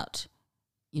find out,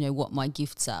 what my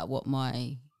gifts are, what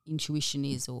my intuition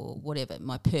is, or whatever,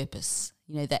 my purpose,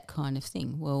 that kind of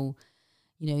thing. Well,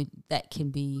 that can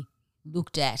be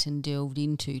looked at and delved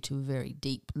into to a very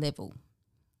deep level.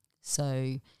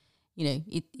 So,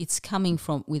 it's coming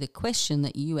with a question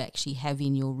that you actually have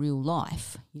in your real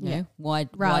life,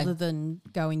 rather than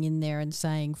going in there and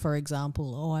saying, for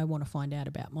example, I want to find out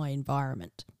about my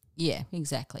environment. Yeah,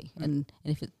 exactly. And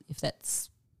if that's,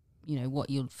 what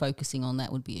you're focusing on,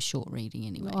 that would be a short reading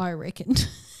anyway. I reckon.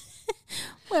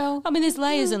 Well, I mean, there's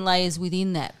layers and layers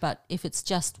within that, but if it's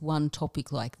just one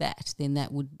topic like that, then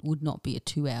that would not be a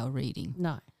 2-hour reading.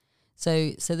 No.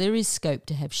 So there is scope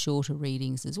to have shorter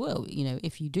readings as well.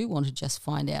 If you do want to just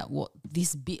find out what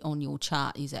this bit on your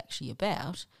chart is actually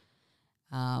about,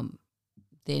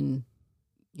 then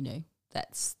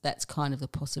that's kind of the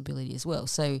possibility as well.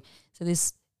 So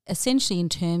there's essentially, in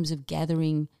terms of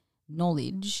gathering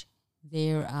knowledge,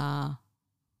 there are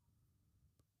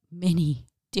many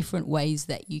different ways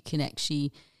that you can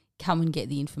actually come and get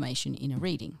the information in a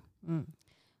reading.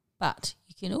 But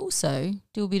you can also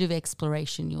do a bit of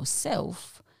exploration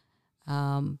yourself,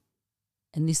 and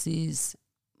this is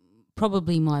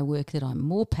probably my work that I'm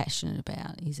more passionate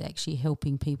about, is actually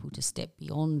helping people to step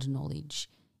beyond knowledge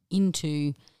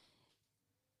into,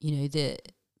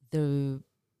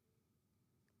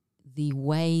 the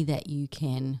way that you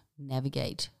can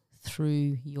navigate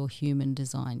through your human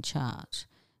design chart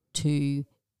to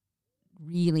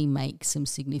really make some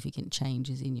significant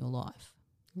changes in your life.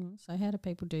 So how do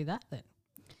people do that then?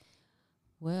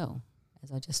 Well,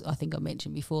 as I think I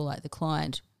mentioned before, like the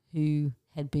client who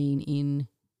had been in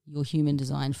your Human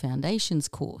Design Foundations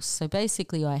course. So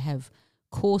basically I have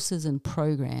courses and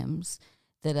programs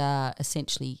that are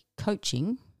essentially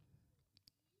coaching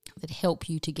that help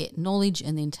you to get knowledge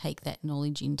and then take that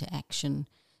knowledge into action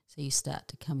so you start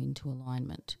to come into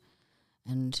alignment.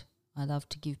 And I love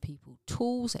to give people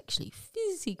tools, actually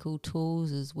physical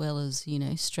tools, as well as,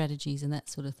 strategies and that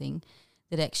sort of thing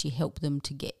that actually help them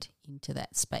to get into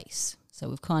that space. So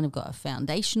we've kind of got a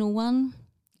foundational one,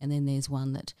 and then there's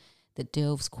one that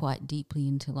delves quite deeply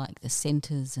into like the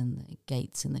centers and the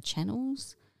gates and the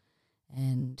channels.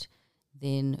 And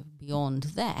then beyond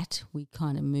that, we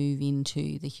kind of move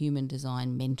into the human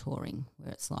design mentoring,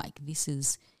 where it's like, this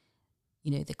is,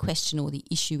 the question or the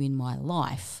issue in my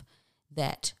life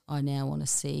that I now want to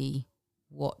see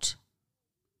what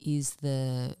is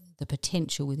the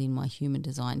potential within my human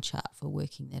design chart for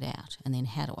working that out, and then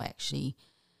how do I actually,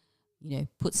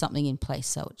 put something in place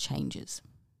so it changes.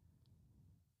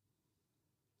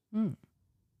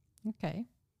 Okay.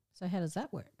 So how does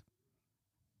that work?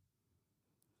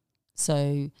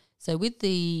 So with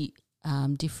the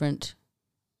different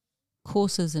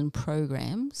courses and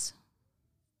programs,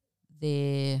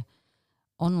 they're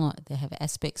online. They have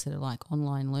aspects that are like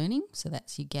online learning, so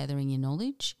that's you gathering your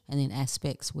knowledge, and then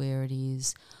aspects where it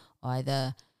is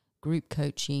either group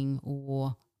coaching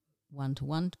or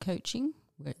one-to-one coaching,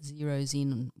 where it zeroes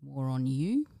in more on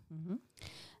you.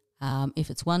 If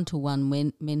it's one-to-one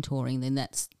mentoring, then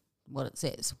that's what it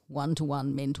says,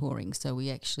 one-to-one mentoring. So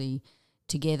we actually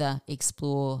together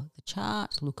explore the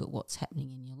chart, look at what's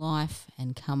happening in your life,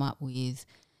 and come up with,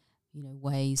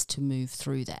 ways to move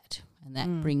through that. And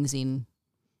that brings in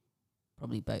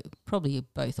probably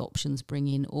both options bring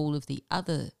in all of the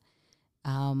other,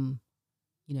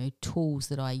 tools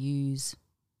that I use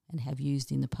and have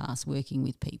used in the past working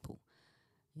with people.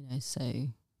 So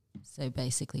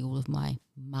basically all of my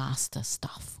master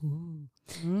stuff.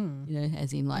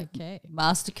 As in like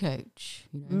master coach,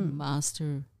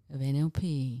 master of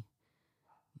NLP,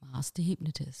 master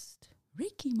hypnotist,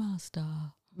 Reiki master,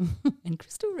 and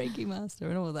crystal Reiki master,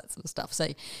 and all that sort of stuff.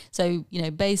 So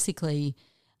basically,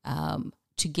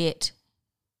 to get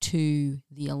to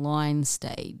the align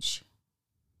stage,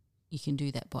 you can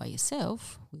do that by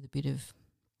yourself with a bit of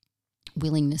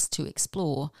willingness to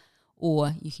explore,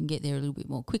 or you can get there a little bit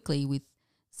more quickly with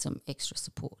some extra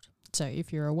support. So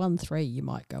if you're a 1-3, you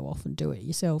might go off and do it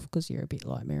yourself because you're a bit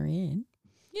like Maryanne.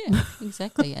 Yeah,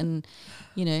 exactly. And,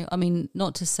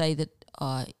 not to say that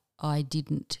I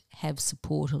didn't have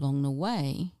support along the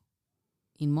way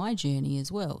in my journey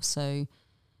as well. So,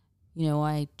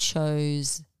 I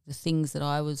chose the things that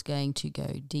I was going to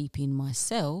go deep in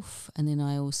myself, and then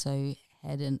I also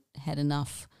had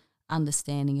enough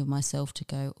understanding of myself to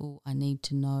go, oh, I need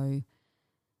to know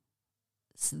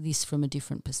this from a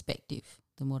different perspective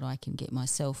than what I can get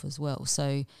myself as well.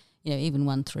 So, even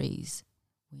 1-3s,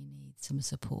 we need some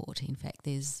support. In fact,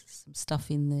 there's some stuff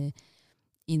in the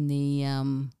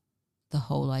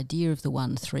whole idea of the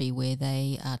 1-3 where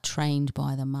they are trained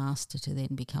by the master to then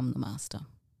become the master.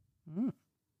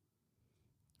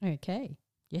 Okay.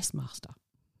 Yes, master.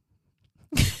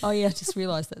 Oh, yeah, I just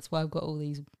realised that's why I've got all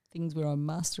these things where I'm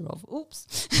master of.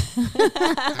 Oops.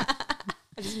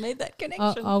 I just made that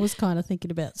connection. I was kind of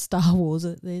thinking about Star Wars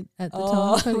at the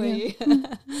time. Were you?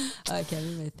 Okay,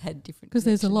 we had different because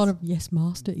there's a lot of yes,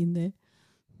 master in there.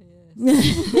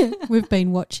 Yes. We've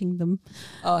been watching them.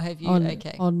 Oh, have you?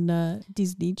 On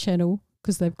Disney Channel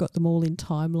because they've got them all in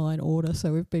timeline order.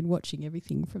 So we've been watching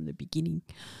everything from the beginning.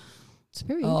 It's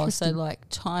very interesting. So like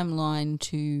timeline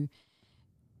to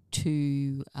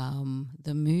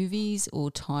the movies,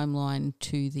 or timeline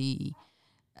to the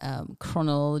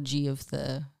chronology of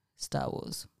the Star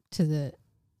Wars? To the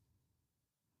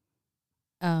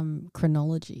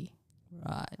chronology,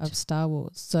 right, of Star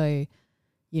Wars. So,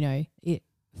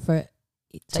 so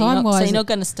time-wise... So you're not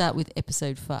going to start with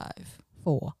episode 5?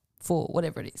 4,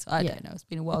 whatever it is. I don't know. It's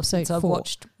been a while episode since I've 4.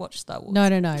 watched Star Wars.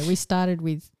 No. We started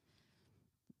with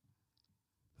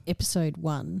episode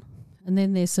 1. And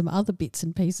then there's some other bits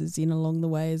and pieces in along the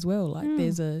way as well. Like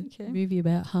there's a movie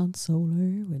about Han Solo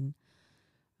and,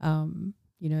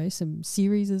 some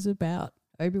series about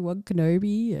Obi-Wan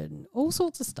Kenobi and all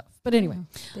sorts of stuff. But anyway,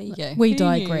 there you go. We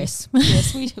digress.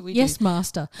 Yes, we do. Yes,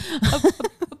 master.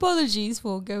 Apologies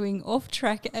for going off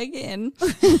track again.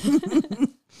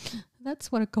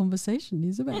 That's what a conversation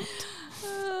is about.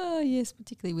 Yes,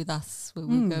 particularly with us, where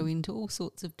we'll go into all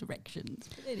sorts of directions.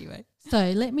 But anyway.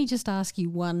 So let me just ask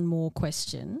you one more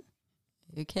question.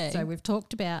 Okay. So we've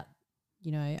talked about,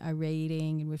 a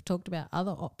reading, and we've talked about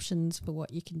other options for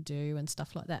what you can do and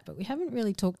stuff like that, but we haven't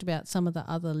really talked about some of the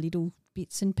other little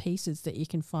bits and pieces that you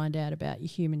can find out about your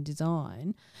human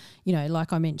design.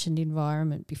 Like I mentioned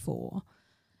environment before,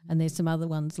 and there's some other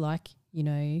ones like,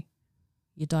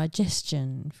 your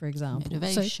digestion, for example.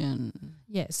 Motivation.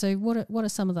 So what are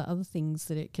some of the other things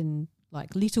that it can,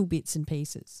 like little bits and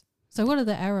pieces? So what are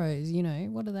the arrows,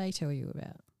 what do they tell you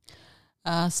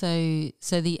about? So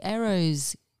the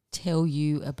arrows tell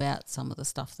you about some of the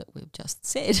stuff that we've just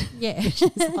said. Yeah. Which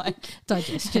is like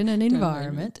digestion and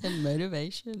environment. And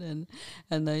motivation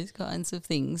and those kinds of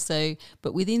things. So,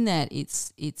 but within that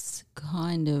it's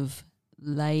kind of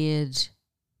layered.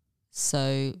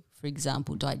 So, for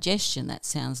example, digestion, that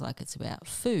sounds like it's about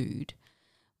food,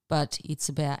 but it's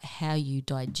about how you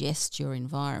digest your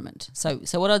environment. So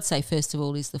what I'd say first of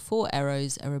all is the 4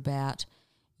 arrows are about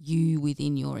you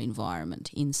within your environment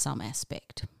in some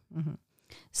aspect. Mm-hmm.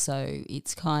 So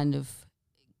it's kind of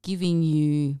giving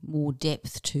you more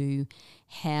depth to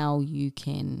how you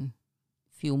can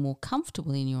feel more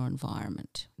comfortable in your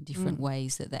environment, different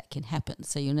ways that can happen.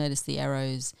 So you'll notice the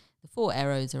 4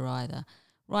 arrows are either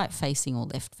right facing or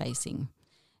left facing,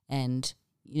 and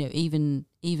even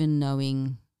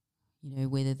knowing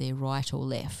whether they're right or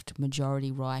left,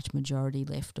 majority right, majority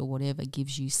left, or whatever,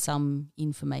 gives you some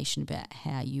information about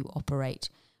how you operate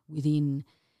within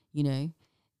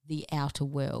the outer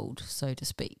world, so to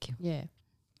speak. Yeah.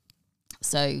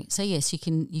 So yes, you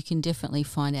can definitely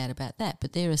find out about that,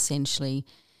 but they're essentially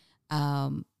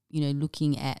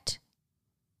looking at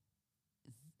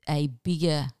a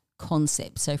bigger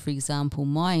concept. So, for example,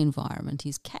 my environment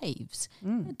is caves.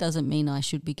 That doesn't mean I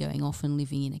should be going off and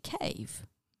living in a cave.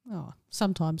 Oh,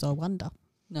 sometimes I wonder.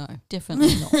 No,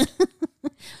 definitely not.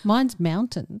 Mine's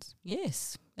mountains.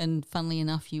 Yes, And funnily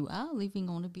enough, you are living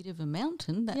on a bit of a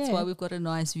mountain. That's why we've got a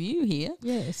nice view here.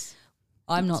 Yes.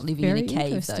 I'm not living in a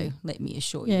cave, though, let me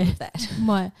assure you of that.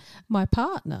 My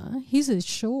partner, his is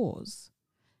shores,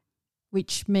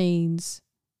 which means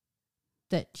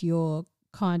that you're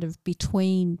kind of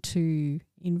between two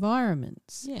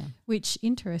environments. Yeah. Which,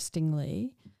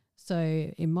 interestingly, so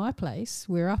in my place,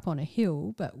 we're up on a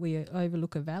hill, but we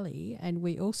overlook a valley, and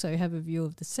we also have a view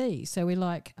of the sea. So we're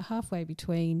like halfway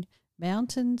between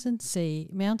mountains and sea,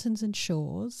 mountains and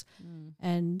shores,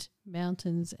 and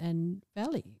mountains and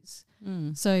valleys.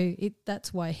 So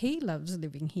that's why he loves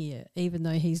living here, even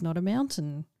though he's not a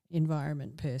mountain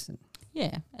environment person.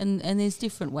 Yeah, and there's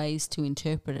different ways to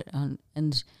interpret it.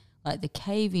 And like the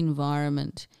cave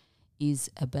environment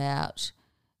is about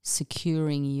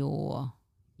securing your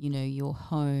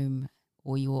home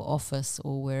or your office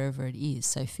or wherever it is.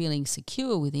 So feeling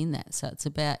secure within that. So it's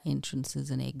about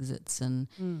entrances and exits and,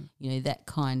 that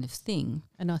kind of thing.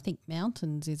 And I think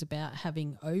mountains is about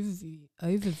having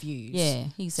overviews. Yeah,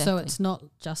 exactly. So it's not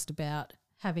just about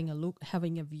having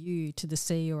a view to the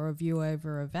sea or a view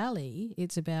over a valley.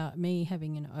 It's about me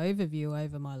having an overview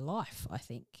over my life, I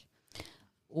think.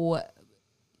 Or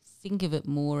think of it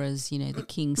more as, the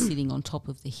king sitting on top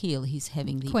of the hill. He's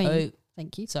having the Queen.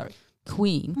 Thank you. Sorry.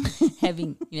 Queen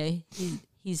having,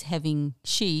 she's having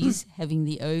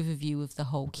the overview of the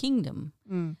whole kingdom.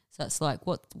 So it's like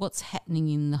what's happening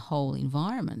in the whole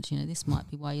environment. This might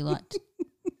be why you like to,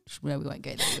 well, we won't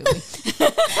go there, will we?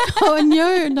 Oh, I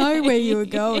know where you were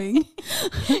going.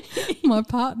 My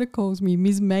partner calls me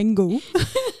Ms. Mangle.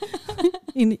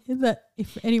 In that,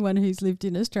 if anyone who's lived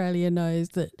in Australia knows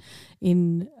that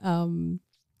in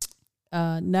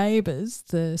Neighbours,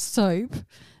 the soap,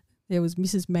 there was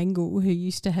Mrs. Mangle who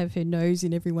used to have her nose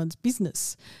in everyone's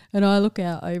business. And I look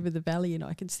out over the valley and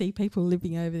I can see people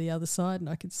living over the other side, and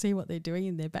I can see what they're doing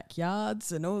in their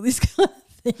backyards and all this kind of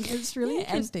thing. It's really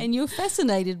interesting. And you're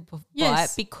fascinated by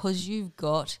it because you've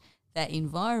got that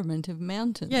environment of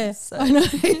mountains. Yes, I know.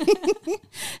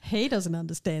 He doesn't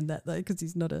understand that though, because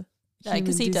he's not a human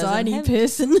designing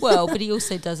person. Well, but he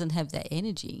also doesn't have that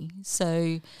energy.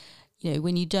 So,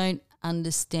 when you don't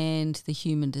understand the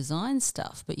human design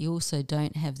stuff, but you also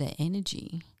don't have that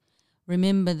energy,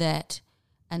 remember that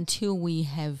until we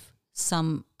have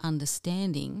some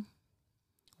understanding,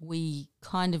 we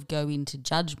kind of go into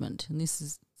judgment. And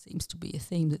this seems to be a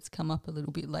theme that's come up a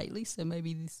little bit lately, so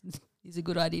maybe this is a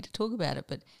good idea to talk about it.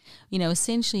 But,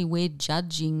 essentially we're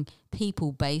judging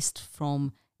people based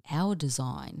from our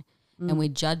design, and we're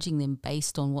judging them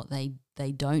based on what they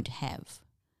don't have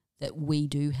that we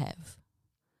do have.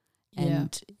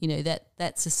 And,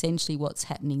 that's essentially what's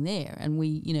happening there. And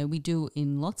we do it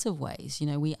in lots of ways.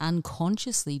 We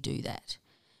unconsciously do that.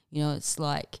 It's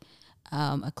like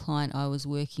a client I was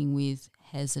working with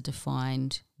has a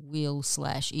defined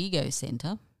will/ego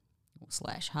center, or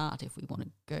 /heart if we want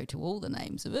to go to all the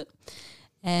names of it.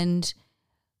 And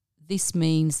this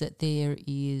means that there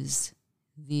is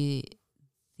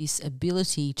this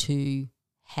ability to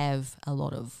have a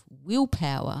lot of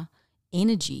willpower,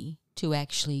 energy to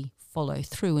actually follow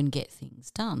through and get things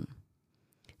done.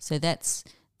 So that's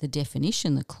the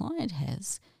definition the client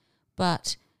has,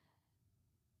 but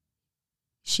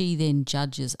she then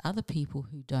judges other people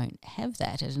who don't have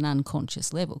that at an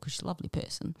unconscious level, because she's a lovely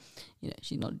person.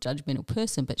 She's not a judgmental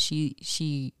person, but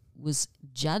she was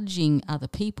judging other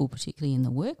people, particularly in the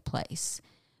workplace,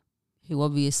 who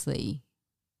obviously,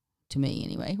 to me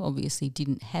anyway, obviously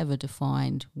didn't have a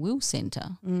defined will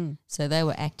centre. So they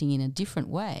were acting in a different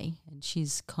way, and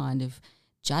she's kind of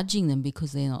judging them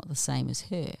because they're not the same as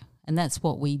her. And that's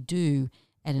what we do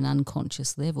at an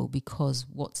unconscious level, because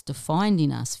what's defined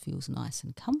in us feels nice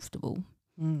and comfortable.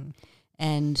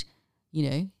 And,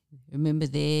 remember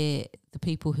the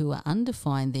people who are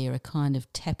undefined there are kind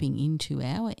of tapping into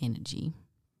our energy,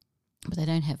 but they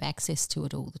don't have access to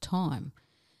it all the time.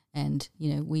 And,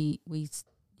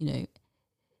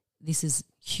 this is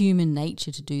human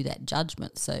nature to do that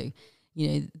judgment. So,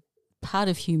 part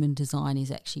of human design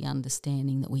is actually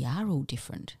understanding that we are all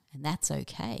different, and that's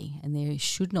okay. And there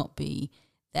should not be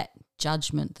that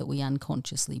judgment that we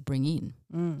unconsciously bring in,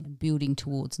 and building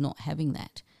towards not having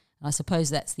that. And I suppose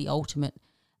that's the ultimate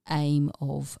aim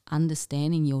of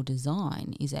understanding your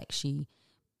design, is actually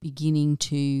beginning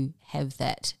to have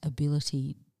that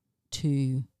ability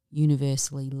to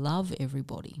universally love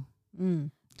everybody.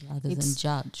 Rather than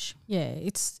judge. Yeah,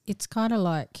 it's kind of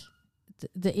like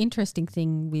the interesting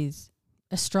thing with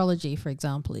astrology, for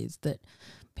example, is that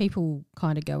people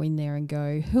kind of go in there and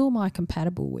go, who am I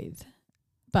compatible with?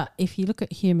 But if you look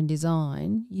at human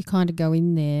design, you kind of go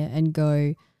in there and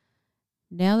go,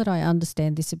 now that I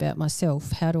understand this about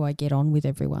myself, how do I get on with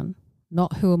everyone?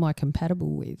 Not who am I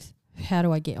compatible with? How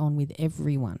do I get on with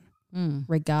everyone,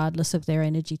 regardless of their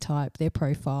energy type, their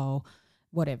profile,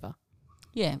 whatever?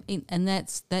 Yeah, and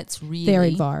that's really their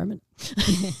environment.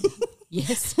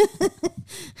 Yes,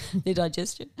 their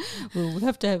digestion. We'll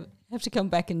have to come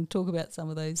back and talk about some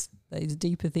of those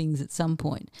deeper things at some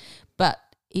point. But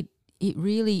it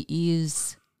really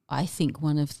is, I think,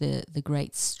 one of the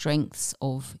great strengths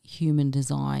of human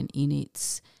design in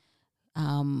its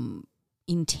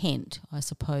intent, I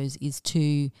suppose, is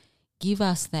to give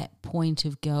us that point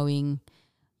of going,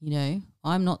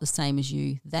 I'm not the same as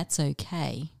you. That's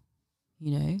okay.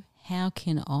 How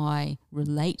can I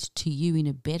relate to you in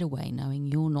a better way knowing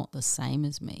you're not the same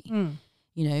as me?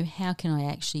 How can I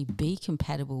actually be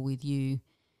compatible with you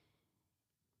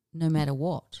no matter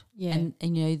what? Yeah. And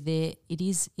there it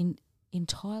is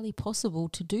entirely possible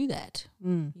to do that,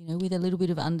 with a little bit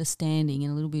of understanding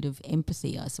and a little bit of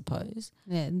empathy, I suppose.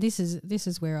 Yeah, and this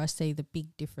is where I see the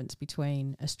big difference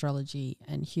between astrology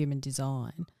and human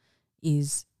design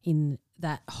is in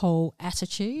that whole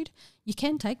attitude. You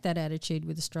can take that attitude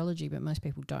with astrology, but most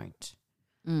people don't.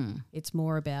 It's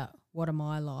more about what am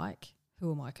I like,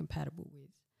 who am I compatible with.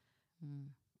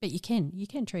 But you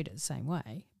can treat it the same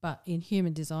way. But in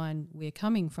human design, we're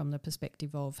coming from the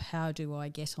perspective of how do I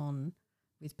get on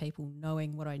with people,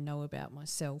 knowing what I know about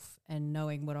myself and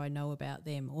knowing what I know about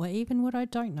them, or even what I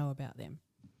don't know about them.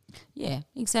 Yeah,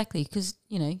 exactly. Because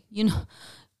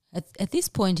at this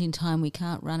point in time, we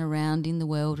can't run around in the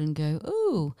world and go,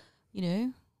 oh,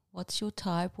 what's your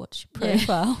type? What's your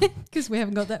profile? Because we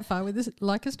haven't got that far with this,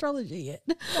 like astrology yet.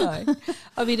 No,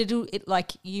 I mean it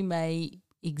like you may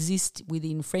exist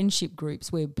within friendship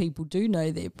groups where people do know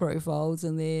their profiles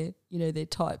and their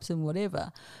types and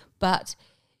whatever, but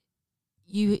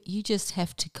you just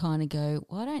have to kind of go,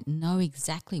 well, I don't know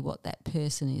exactly what that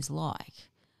person is like,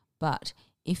 but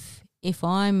if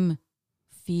I'm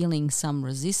feeling some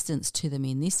resistance to them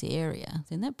in this area,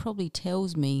 then that probably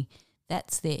tells me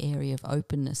that's their area of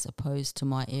openness opposed to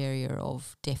my area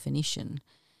of definition.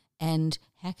 And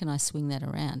how can I swing that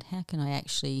around? How can I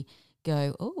actually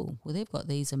go, oh, well, they've got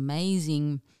these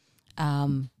amazing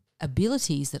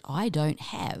abilities that I don't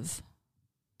have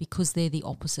because they're the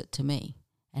opposite to me.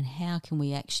 And how can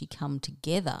we actually come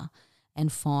together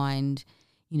and find,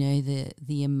 the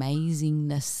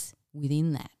amazingness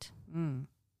within that?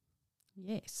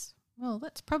 Yes. Well,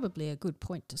 that's probably a good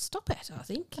point to stop at, I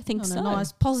think. I think on so. A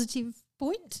nice positive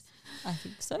point. I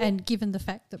think so. And given the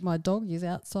fact that my dog is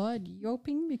outside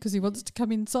yelping because he wants to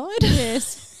come inside.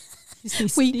 Yes.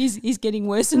 He's getting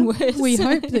worse and worse. We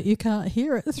hope that you can't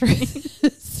hear it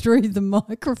through the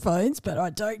microphones, but I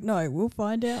don't know. We'll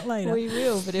find out later. We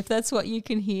will, but if that's what you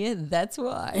can hear, that's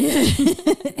why.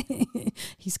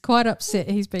 He's quite upset.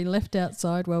 He's been left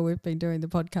outside while we've been doing the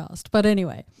podcast. But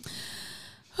anyway,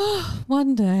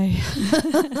 one day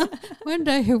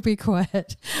he'll be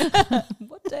quiet.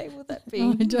 What day will that be?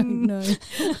 I don't know.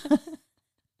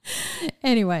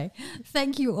 Anyway,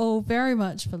 thank you all very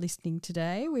much for listening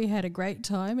today. We had a great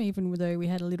time, even though we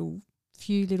had a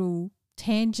few little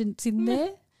tangents in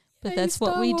there. But that's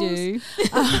what we do.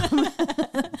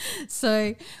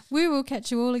 So we will catch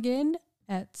you all again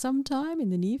at some time in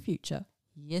the near future.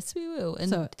 Yes, we will.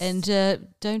 And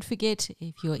don't forget,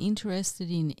 if you're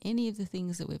interested in any of the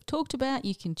things that we've talked about,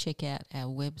 you can check out our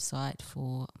website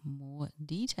for more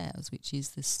details, which is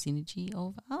the Synergy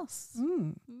of Us.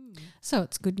 So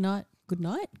it's goodbye,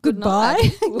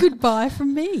 Goodbye. goodbye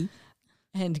from me.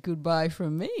 And goodbye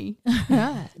from me.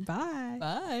 Right, bye.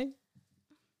 Bye.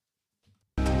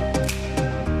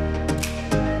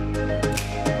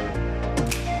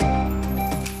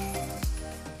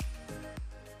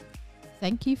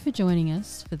 Thank you for joining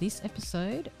us for this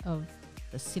episode of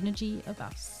The Synergy of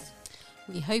Us.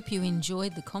 We hope you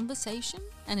enjoyed the conversation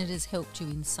and it has helped you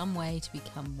in some way to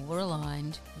become more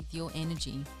aligned with your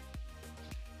energy.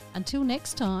 Until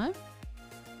next time,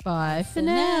 bye for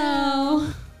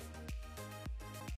now.